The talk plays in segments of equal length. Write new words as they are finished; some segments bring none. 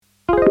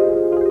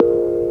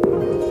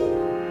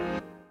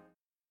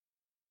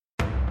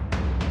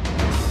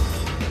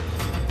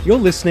You're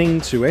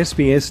listening to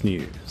SBS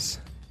News.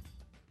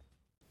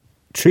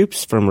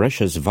 Troops from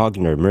Russia's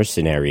Wagner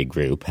mercenary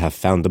group have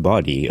found the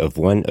body of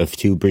one of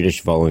two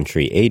British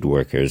voluntary aid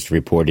workers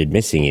reported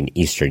missing in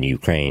eastern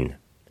Ukraine.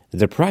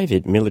 The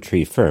private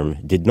military firm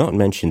did not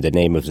mention the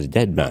name of the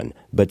dead man,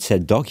 but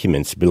said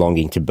documents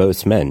belonging to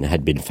both men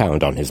had been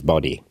found on his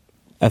body.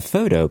 A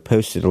photo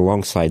posted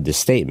alongside the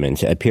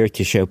statement appeared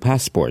to show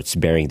passports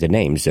bearing the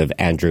names of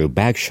Andrew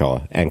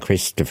Bagshaw and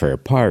Christopher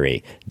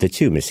Pari, the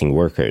two missing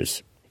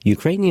workers.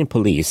 Ukrainian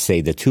police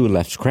say the two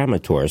left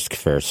Kramatorsk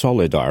for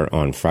Soledar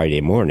on Friday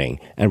morning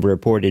and were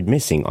reported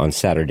missing on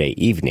Saturday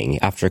evening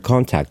after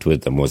contact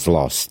with them was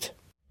lost.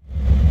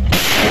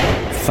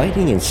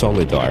 Fighting in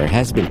Soledar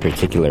has been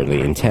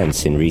particularly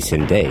intense in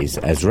recent days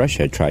as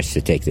Russia tries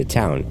to take the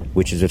town,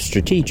 which is of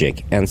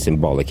strategic and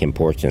symbolic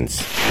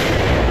importance.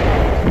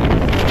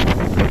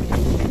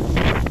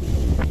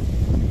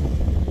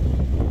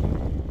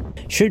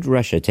 Should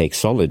Russia take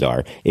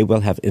Soledar, it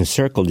will have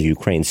encircled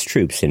Ukraine's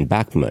troops in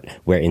Bakhmut,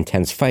 where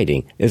intense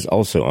fighting is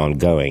also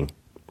ongoing.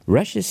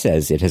 Russia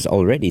says it has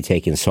already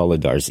taken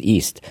Soledar's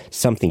east,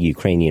 something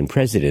Ukrainian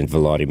President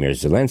Volodymyr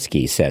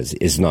Zelensky says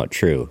is not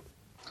true.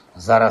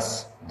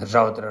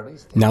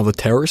 Now the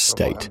terrorist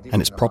state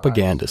and its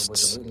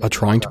propagandists are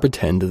trying to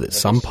pretend that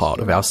some part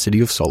of our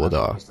city of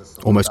Soledar,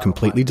 almost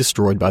completely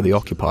destroyed by the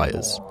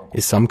occupiers,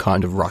 is some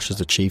kind of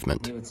Russia's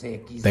achievement.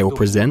 They will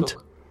present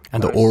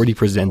and are already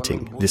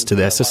presenting this to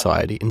their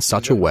society in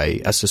such a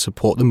way as to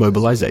support the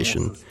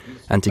mobilization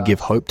and to give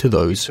hope to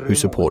those who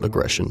support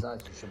aggression.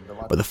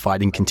 But the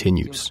fighting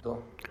continues.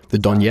 The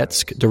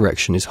Donetsk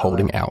direction is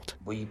holding out,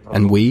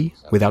 and we,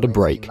 without a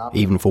break,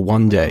 even for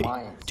one day,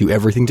 do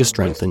everything to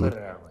strengthen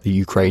the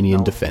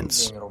Ukrainian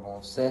defense.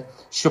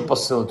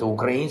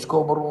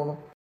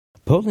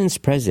 Poland's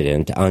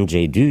President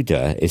Andrzej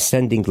Duda is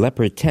sending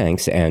Leopard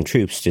tanks and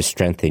troops to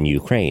strengthen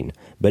Ukraine,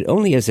 but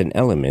only as an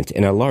element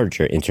in a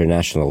larger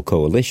international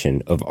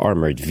coalition of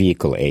armored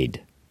vehicle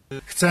aid.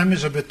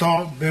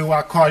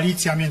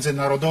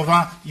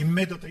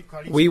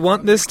 We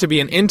want this to be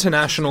an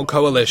international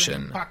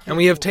coalition, and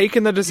we have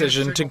taken the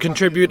decision to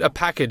contribute a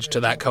package to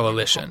that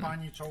coalition.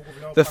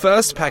 The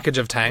first package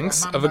of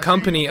tanks, of a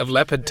company of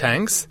Leopard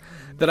tanks,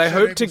 that I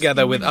hope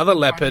together with other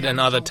Leopard and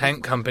other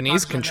tank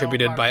companies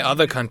contributed by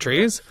other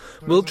countries,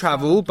 will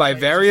travel by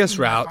various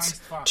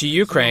routes to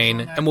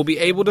Ukraine and will be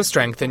able to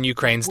strengthen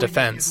Ukraine's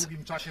defense.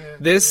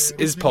 This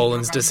is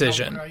Poland's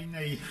decision.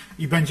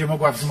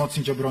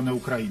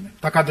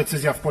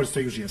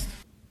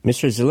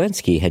 Mr.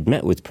 Zelensky had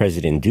met with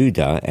President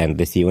Duda and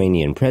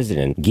Lithuanian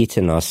President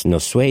Gitanas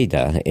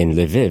Nausėda in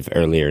Lviv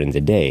earlier in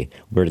the day,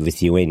 where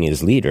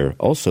Lithuania's leader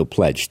also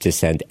pledged to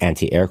send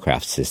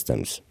anti-aircraft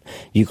systems.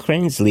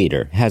 Ukraine's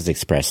leader has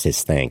expressed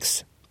his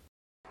thanks.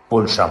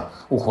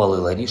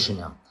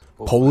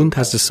 Poland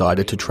has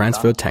decided to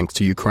transfer tanks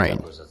to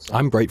Ukraine.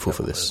 I'm grateful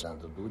for this.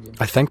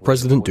 I thank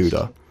President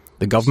Duda,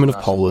 the government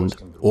of Poland,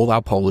 all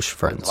our Polish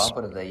friends.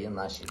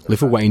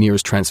 Lithuania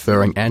is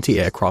transferring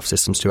anti-aircraft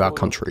systems to our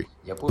country,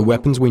 the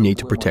weapons we need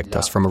to protect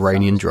us from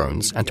Iranian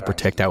drones and to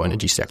protect our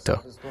energy sector.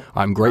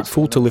 I'm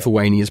grateful to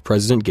Lithuania's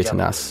President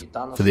Gitanas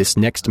for this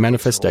next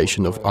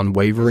manifestation of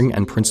unwavering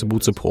and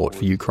principled support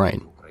for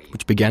Ukraine,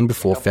 which began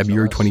before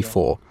February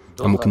 24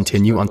 and will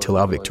continue until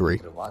our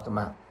victory.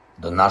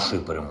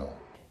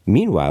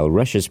 Meanwhile,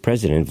 Russia's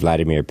President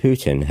Vladimir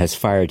Putin has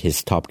fired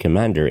his top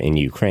commander in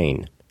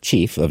Ukraine.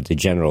 Chief of the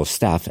General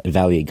Staff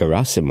Valery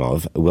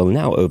Gerasimov will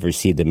now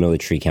oversee the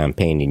military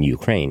campaign in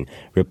Ukraine,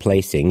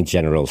 replacing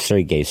General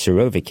Sergei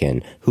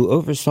Surovikin, who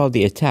oversaw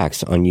the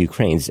attacks on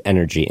Ukraine's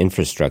energy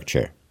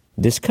infrastructure.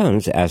 This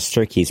comes as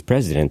Turkey's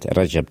President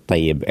Recep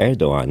Tayyip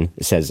Erdogan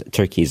says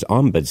Turkey's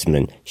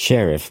ombudsman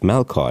Sherif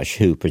Malkosh,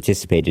 who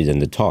participated in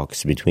the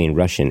talks between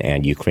Russian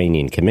and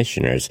Ukrainian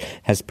commissioners,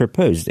 has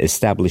proposed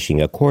establishing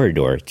a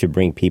corridor to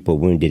bring people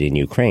wounded in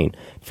Ukraine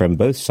from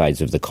both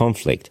sides of the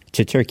conflict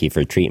to Turkey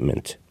for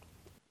treatment.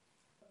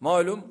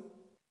 Malum,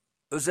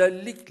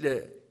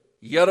 özellikle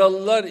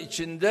yaralılar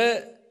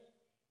içinde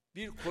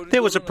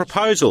There was a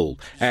proposal,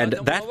 and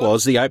that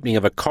was the opening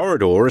of a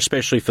corridor,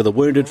 especially for the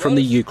wounded from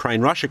the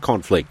Ukraine-Russia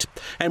conflict.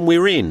 And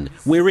we're in.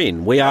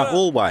 We are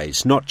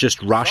always, not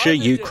just Russia,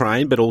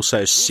 Ukraine, but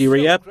also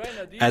Syria,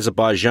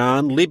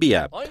 Azerbaijan,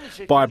 Libya.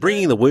 By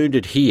bringing the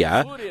wounded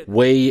here,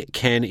 we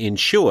can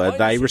ensure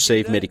they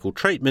receive medical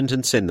treatment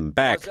and send them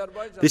back.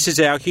 This is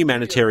our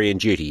humanitarian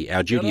duty,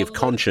 our duty of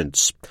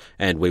conscience,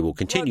 and we will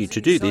continue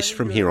to do this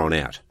from here on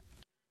out.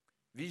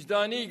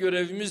 Vicdani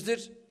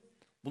görevimizdir.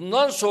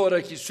 Bundan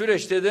sonraki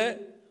süreçte de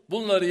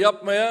bunları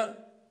yapmaya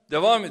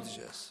devam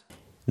edeceğiz.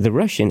 The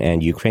Russian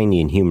and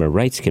Ukrainian human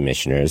rights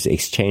commissioners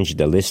exchanged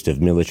a list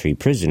of military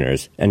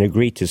prisoners and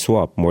agreed to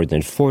swap more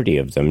than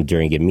 40 of them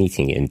during a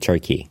meeting in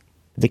Turkey.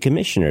 The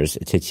commissioners,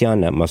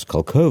 Tatiana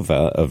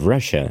Moskalkova of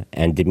Russia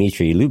and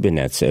Dmitry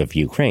Lubinets of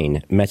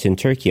Ukraine, met in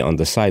Turkey on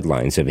the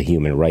sidelines of a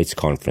human rights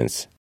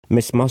conference.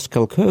 Ms.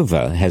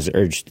 Moskalkova has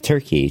urged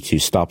Turkey to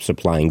stop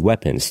supplying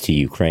weapons to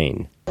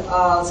Ukraine.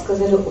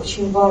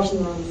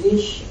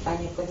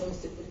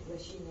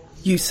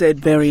 You said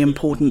very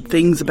important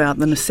things about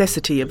the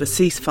necessity of a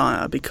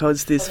ceasefire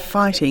because this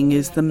fighting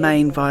is the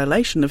main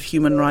violation of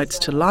human rights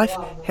to life,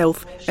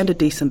 health and a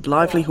decent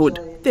livelihood.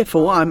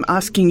 Therefore, I'm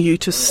asking you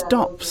to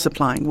stop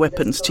supplying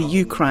weapons to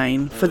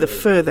Ukraine for the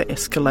further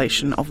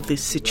escalation of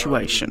this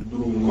situation.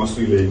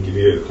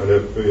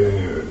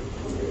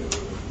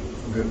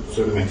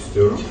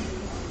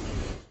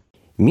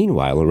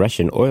 Meanwhile,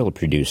 Russian oil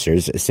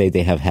producers say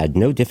they have had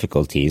no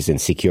difficulties in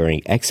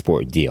securing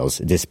export deals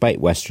despite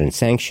Western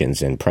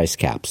sanctions and price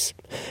caps.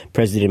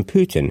 President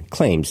Putin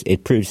claims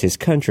it proves his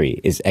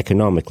country is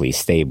economically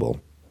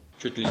stable.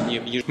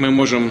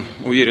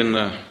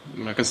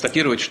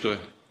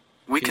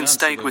 We can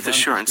state with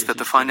assurance that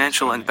the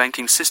financial and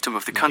banking system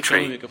of the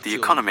country, the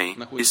economy,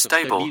 is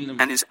stable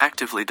and is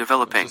actively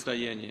developing.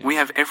 We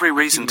have every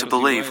reason to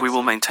believe we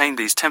will maintain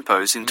these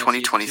tempos in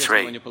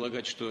 2023.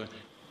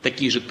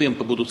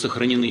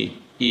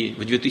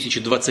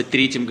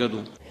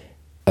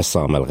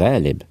 Assam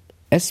Al-Ghalib,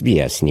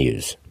 SBS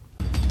News.